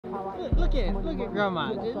Look at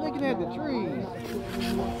Grandma. Just looking at the trees.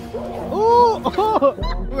 Ooh!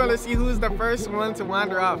 We're gonna see who's the first one to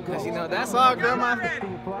wander off, because you know that's all Grandma.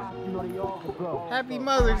 Happy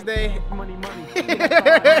Mother's Day.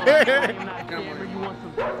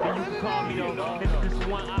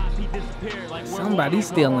 Somebody's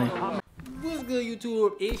stealing. What's good,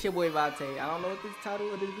 YouTube? It's your boy Vante. I don't know what this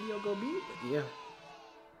title of this video gonna be, but yeah.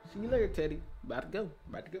 See you later, Teddy. About to go.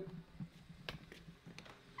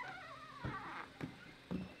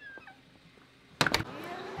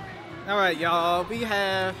 All right, y'all. We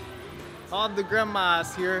have all the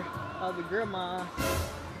grandmas here. All the grandmas.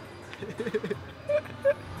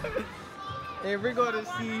 And we're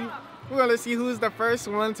gonna see who's the first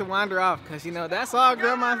one to wander off, cause you know that's all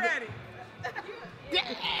grandmas.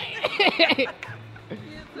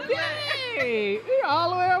 Hey, you're all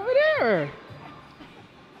the way over there.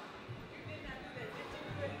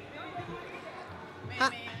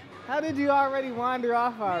 How did you already wander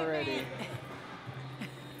off already?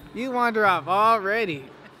 You wander off already.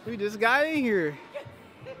 We just got in here.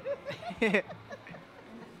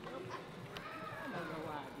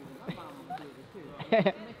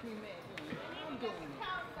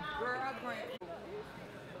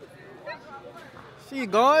 She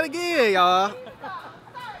going again, y'all.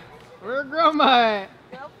 Where Grandma at?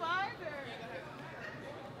 Go find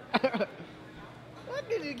her. What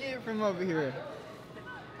did you get from over here?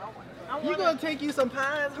 You gonna take you some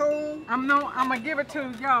pies home? I'm gonna give it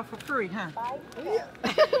to y'all for free, huh? Yeah.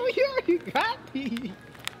 We already got these.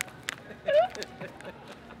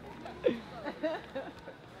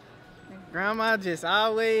 Grandma just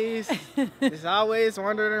always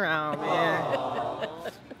wandering around, man.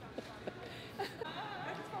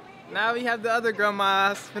 Now we have the other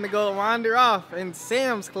grandmas finna go wander off in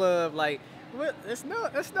Sam's Club. Like, what? It's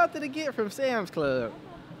nothing to get from Sam's Club.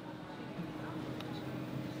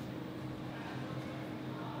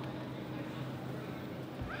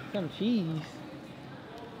 Some cheese.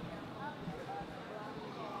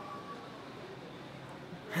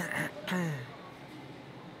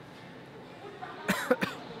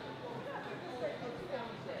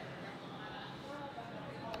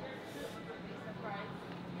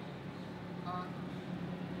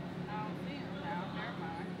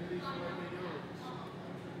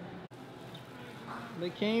 They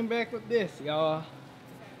came back with this, y'all.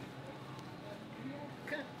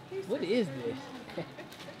 What is this?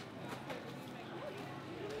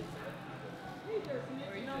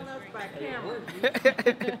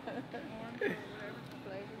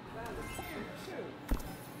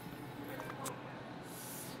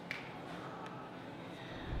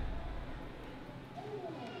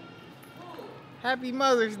 Happy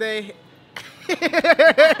Mother's Day. Let's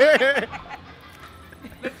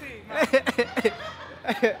see.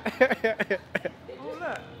 Oh,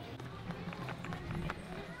 look.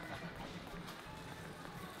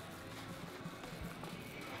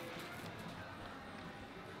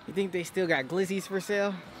 You think they still got glizzies for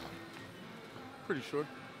sale? Pretty sure.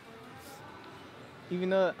 Even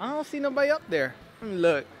though I don't see nobody up there. Let me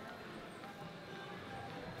look.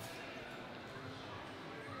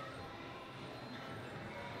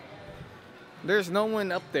 There's no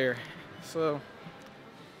one up there. So,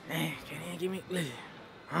 man, can't even give me glizzy.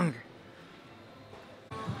 Hungry.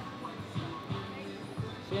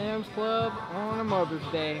 Sam's Club on a Mother's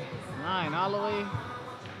Day. Line all the way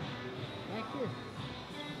back here.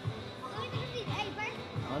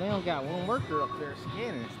 Oh, they don't got one worker up there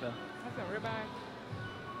scanning stuff. That's a ribeye.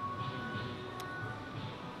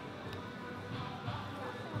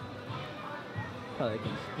 Oh, they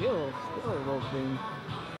can still roll things.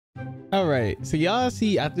 All right, so y'all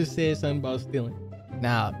see, I just said something about stealing.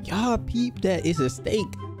 Now, y'all peep that it's a steak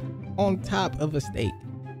on top of a steak,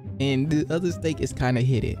 and the other steak is kind of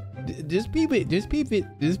hidden. Just peep it. Just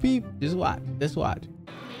watch. Let's watch.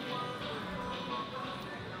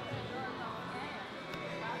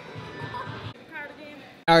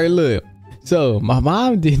 All right, look. So my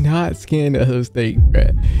mom did not scan the other steak,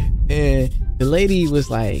 bruh. And the lady was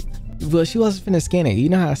like, well, she wasn't finna scan it. You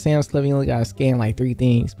know how Sam's Club, you only gotta scan like 3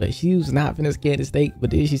 things, but she was not finna scan the steak, but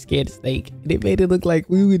then she scanned the steak. And it made it look like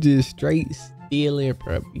we were just straight stealing,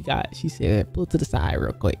 bro. She said, pull to the side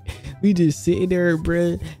real quick. We just sitting there,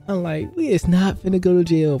 bro. I'm like, we is not finna go to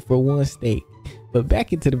jail for one steak. But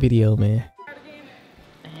back into the video, man.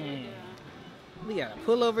 We gotta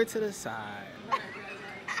pull over to the side.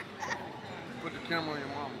 Put the camera on your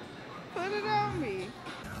mama. Put it on me.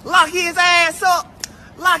 Lock his ass up.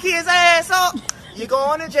 Lock his ass up. You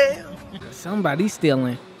going to jail. Somebody's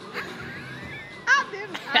stealing. I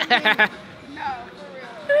didn't. No, for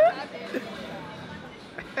real. I didn't.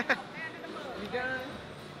 You done?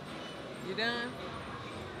 You done?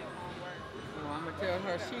 Well, I'm gonna tell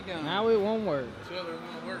her she done. Now it won't work. Tell her it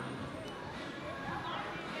won't work.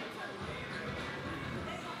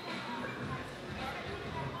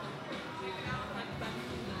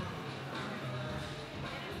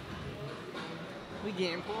 We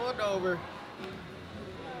getting pulled over.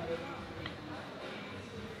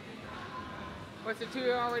 What's the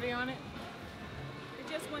 2 already on it? It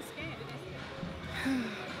just went scanned.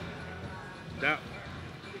 That.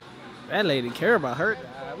 That lady care about her.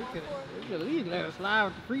 We could at least let her slide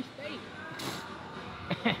with the free state.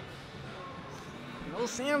 No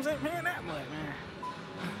Sam's ain't paying that much, man.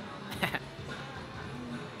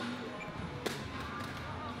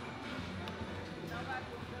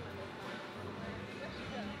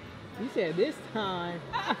 He said this time.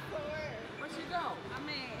 Where'd she go? I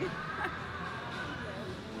mean,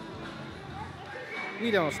 We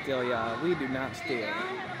don't steal, y'all. We do not steal.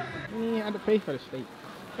 We ain't had to pay for the steak.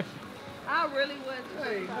 I really was.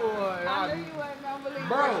 Hey, boy. I knew you wasn't gonna believe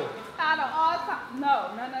Bro. it. Out of all time. No.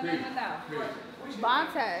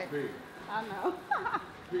 Vante. I know.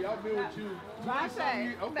 I've been with you.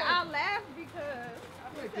 Vante. Okay. I laughed because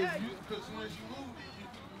I'm gonna tell you. Because when she moved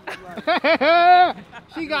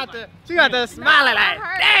she got the smiling like,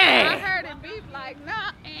 I dang. heard it beep like,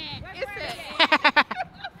 nah, and it said,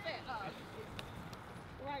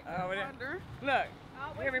 right Over there. under. Look,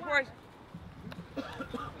 every portion.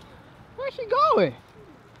 Where's she going?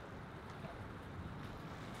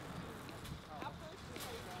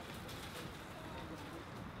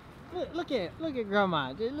 Look at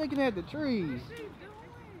grandma, just looking at the trees.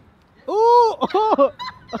 Ooh!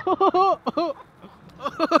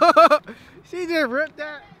 She just ripped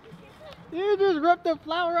that. You just ripped the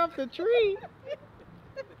flower off the tree.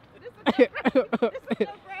 I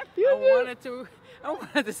wanted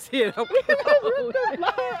to see it open. You just ripped the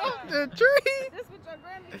flower off the tree. This what your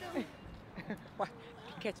granny do? Why?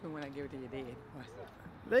 Catch me when I give it to your dad. Watch.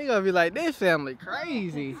 They gonna be like, this family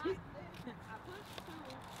crazy.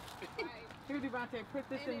 Here, Devontae, put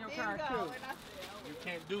this in your And it car didn't go, too. and I said, you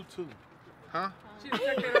can't do 2. Huh? She just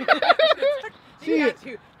took it. She- got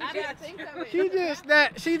you. I didn't think of it.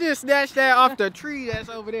 She just snatched that off the tree that's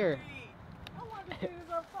over there. I wanted to see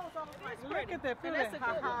this up close. I was like, look at that. Feel That's that a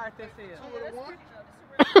how good one. hard this is. Yeah, that's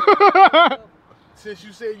pretty though. Since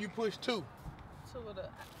you said you pushed 2. Two of the other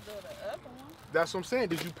one. That's what I'm saying.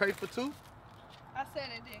 Did you pay for 2? I said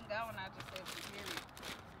it didn't go, and I just said period.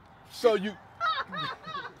 So you.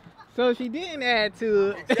 So she didn't add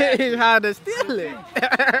to it how to steal it.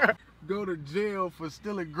 Go to jail for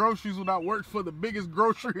stealing groceries when I worked for the biggest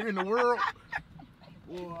grocery in the world.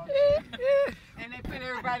 Boy. And they put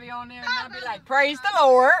everybody on there and I'll be like, praise the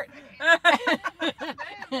Lord.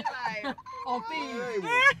 On thieves.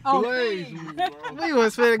 On Blaze thieves. me, bro. We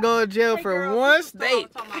was finna go to jail Hey, for girl, one this is steak.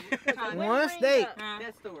 what I'm talking about. One steak.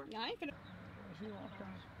 That store. Y'all ain't finna.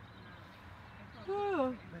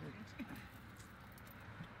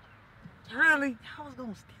 Really? I was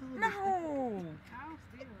gonna steal the No.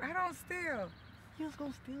 I I don't steal. You was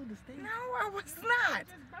gonna steal the steak. No, I was not.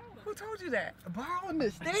 Who told you that? Borrowing the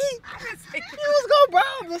steak? I didn't say You was gonna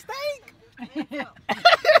borrow the steak?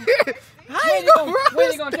 How When you you gonna gonna, borrow when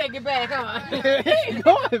the you gonna take it back, huh? steak? He ain't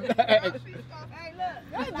going back. Hey,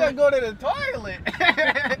 look. I just go to the toilet.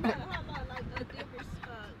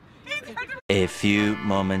 A few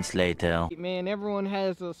moments later. Man, everyone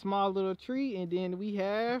has a small little tree, and then we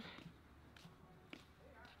have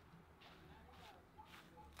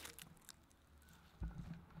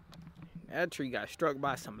that tree got struck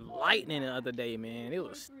by some lightning the other day, man. It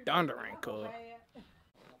was thundering, cuz.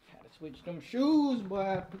 Had to switch them shoes,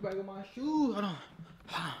 boy. Put back on my shoes. Hold on.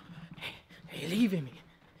 Hey, leaving me.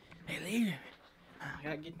 Hey, leaving me. I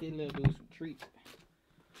gotta get this little dude some treats.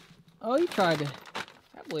 Oh, he tried to.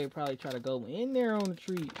 That boy probably tried to go in there on the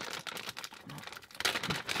tree.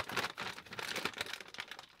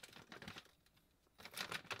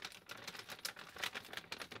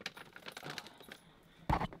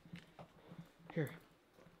 Here.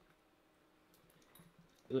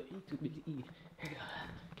 Look, he too big to eat. Here you go.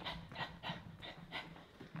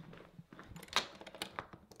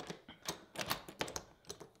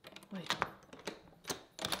 Wait.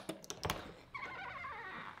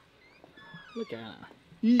 Look at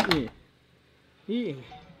him. Yeah.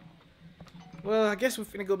 Well, I guess we're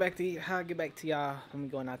finna go back to eat. I'll get back to y'all when we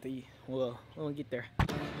going out to eat. Well, when we get there.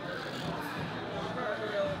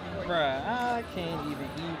 Bruh, I can't even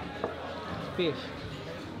eat fish.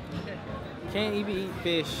 Can't even eat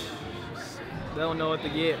fish. Don't know what to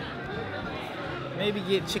get. Maybe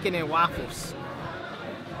get chicken and waffles.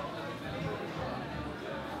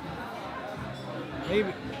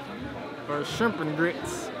 Maybe. Or shrimp and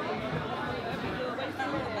grits.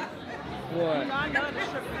 What? I know the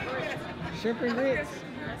shrimp and grits. Shrimp and grits?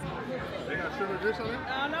 They got shrimp and grits on there?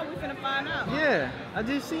 I don't know. We finna find out. Yeah, I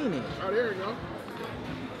just seen it. Oh, there you go.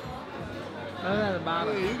 Oh, at the Yeah,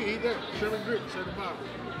 bottom. you can eat that. Shrimp and grits at the bottom.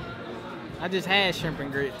 I just had shrimp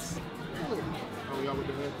and grits. Oh, y'all went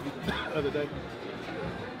to the other day.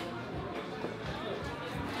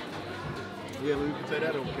 Yeah, we can say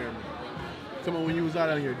that on camera. Someone when you was out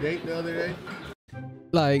on your date the other day.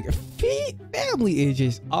 Like, family is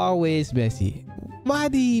just always messy. Why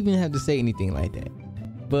do you even have to say anything like that?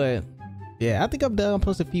 But yeah, I think I'm done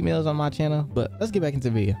posting females on my channel. But let's get back into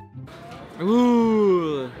the video.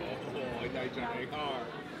 Ooh. Oh, I thought you trying to act hard.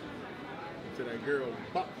 To that girl,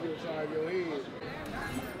 pop you inside your head.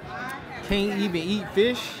 Can't even eat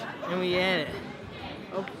fish, and we at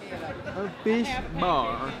a fish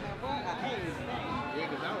bar.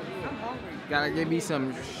 Gotta give me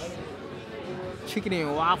some chicken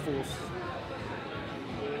and waffles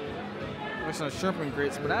or some shrimp and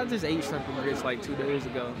grits. But I just ate shrimp and grits like 2 days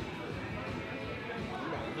ago.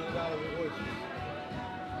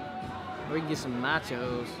 We can get some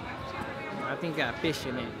nachos. I think got fish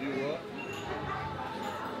in it.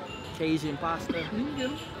 Cajun pasta. You can get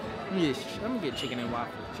them. Yes, I'm gonna get chicken and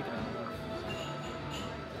waffles. Chicken and waffles.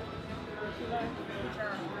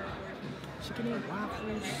 Chicken and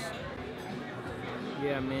waffles.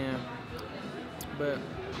 Yeah, man. But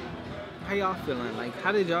how y'all feeling? Like,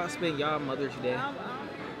 how did y'all spend y'all Mother's Day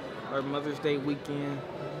or Mother's Day weekend?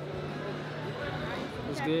 It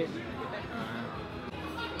was good.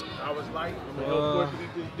 I was like, I'm gonna help Portuguese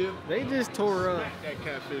this dip. They just tore up. That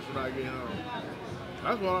catfish when I get home.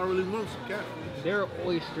 That's what I really want, some catfish. Their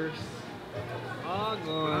oysters. All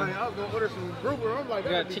gone. I was gonna order some grouper. I'm like,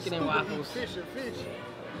 We got that'd be chicken and stupid to eat waffles. Fish and fish.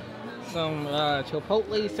 Some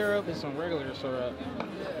chipotle syrup and some regular syrup.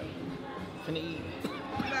 Finna eat.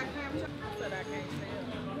 Black ham chocolate. Said I can't say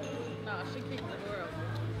it. No, she kicked the door open.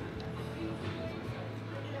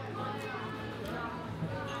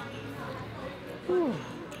 Whew.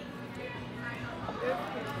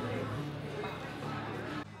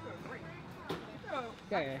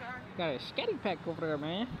 Got a scatty pack over there,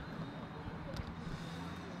 man.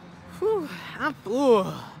 Whew, I'm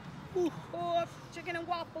full. Oh, chicken and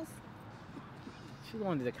waffles. She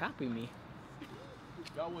wanted to copy me.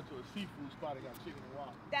 Y'all went to a seafood spot and got chicken and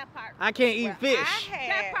waffles. That part. I can't eat fish.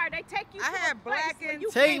 That part. They take you to I had a place black where and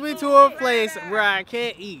you Take can't me eat to a fish. place where I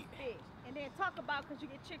can't eat. Fish. And then talk about because you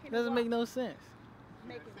get chicken and Doesn't make waffles. no sense.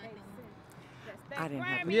 Make it make sense. That's I didn't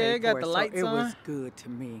have to grimy. Yeah, pay it got for the it, lights so it was on. good to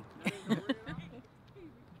me.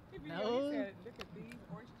 No.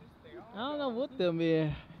 I don't know what them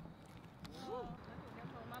is.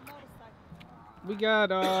 We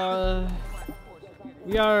got our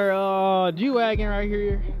G-Wagon right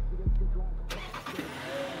here.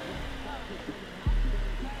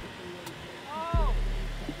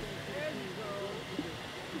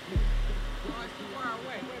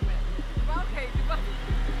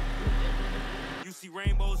 You see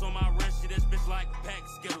rainbows on my wrist, shit, this bitch like pack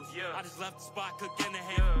Skittles. I just left the spot cooking a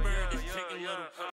half bird, this chicken little.